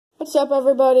what's up,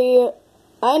 everybody?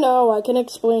 I know, I can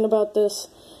explain about this.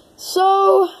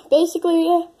 So,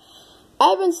 basically,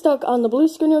 I've been stuck on the blue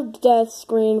screen of death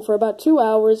screen for about 2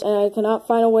 hours, and I cannot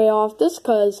find a way off this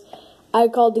because I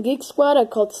called the Geek Squad, I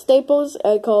called Staples,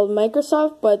 I called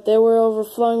Microsoft, but they were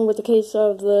overflowing with the case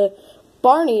of the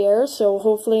Barney error, so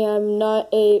hopefully I'm not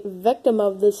a victim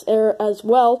of this error as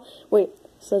well. Wait,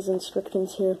 it says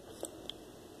instructions here.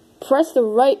 Press the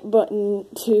right button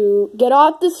to get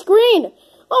off the screen.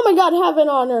 Oh my god, heaven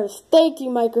on earth. Thank you,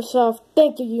 Microsoft.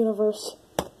 Thank you, universe.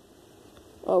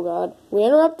 Oh god. We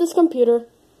interrupt this computer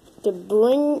to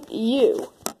bring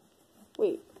you.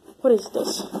 Wait, what is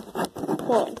this?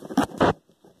 Hold on.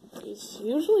 He's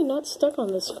usually not stuck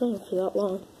on the screen for that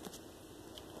long.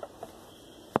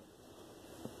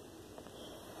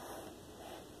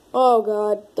 Oh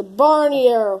god, the Barney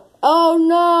arrow. Oh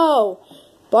no!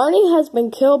 Barney has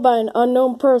been killed by an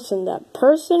unknown person. That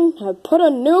person had put a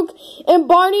nuke in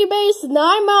Barney base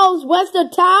 9 miles west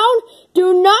of town.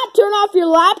 Do not turn off your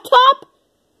laptop.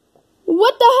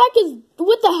 What the hell is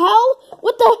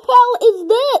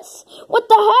this? What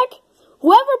the heck?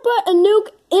 Whoever put a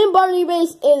nuke in Barney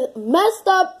base is messed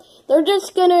up. They're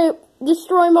just gonna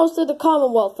destroy most of the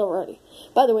Commonwealth already.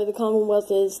 By the way, the Commonwealth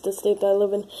is the state that I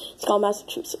live in. It's called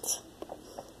Massachusetts.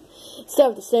 Instead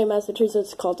of the state of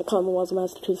Massachusetts, it's called the Commonwealth of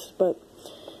Massachusetts, but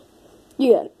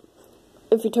you get it.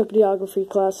 If you took geography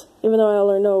class, even though I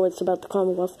already know it's about the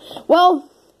Commonwealth. Well,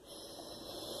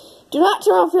 do not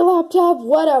turn off your laptop,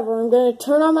 whatever. I'm going to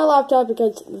turn on my laptop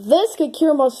because this could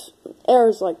cure most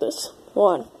errors like this.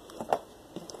 One.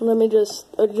 Let me just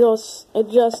adjust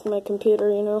my computer,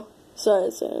 you know. Sorry,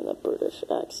 I'm saying the British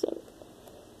accent.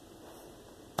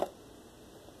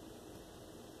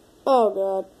 Oh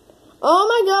god. Oh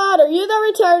my god, are you that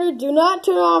retarded? Do not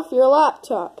turn off your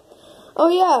laptop. Oh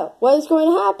yeah, what is going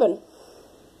to happen?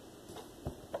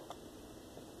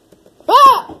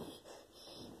 Ah!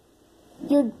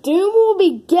 Your doom will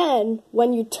begin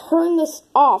when you turn this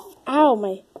off. Ow,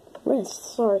 my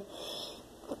wrist, sorry.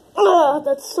 Ah,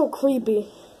 that's so creepy.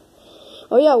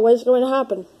 Oh yeah, what is going to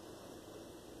happen?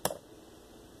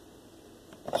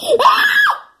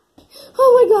 Ah!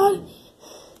 Oh my god.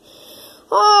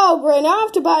 Oh, great, now I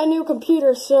have to buy a new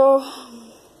computer, so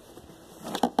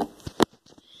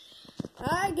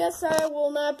I guess I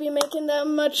will not be making that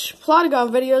much Plotagon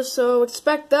videos, so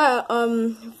expect that,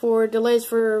 for delays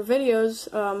for videos,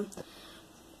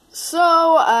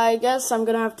 so I guess I'm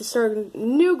gonna have to start a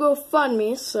new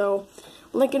GoFundMe, so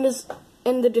link is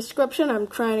in the description. I'm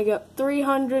trying to get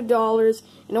 $300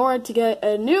 in order to get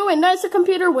a new and nicer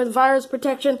computer with virus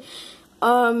protection.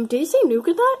 Did you say nuke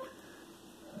at that?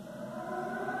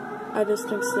 I just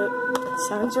think that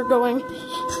sounds are going.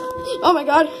 Oh my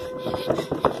god.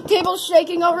 Table's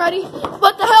shaking already.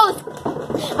 What the hell is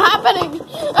happening?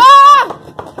 Ah!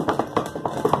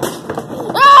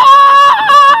 Ah!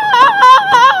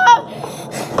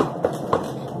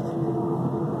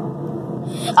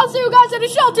 I'll see you guys at a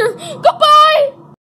shelter. Goodbye!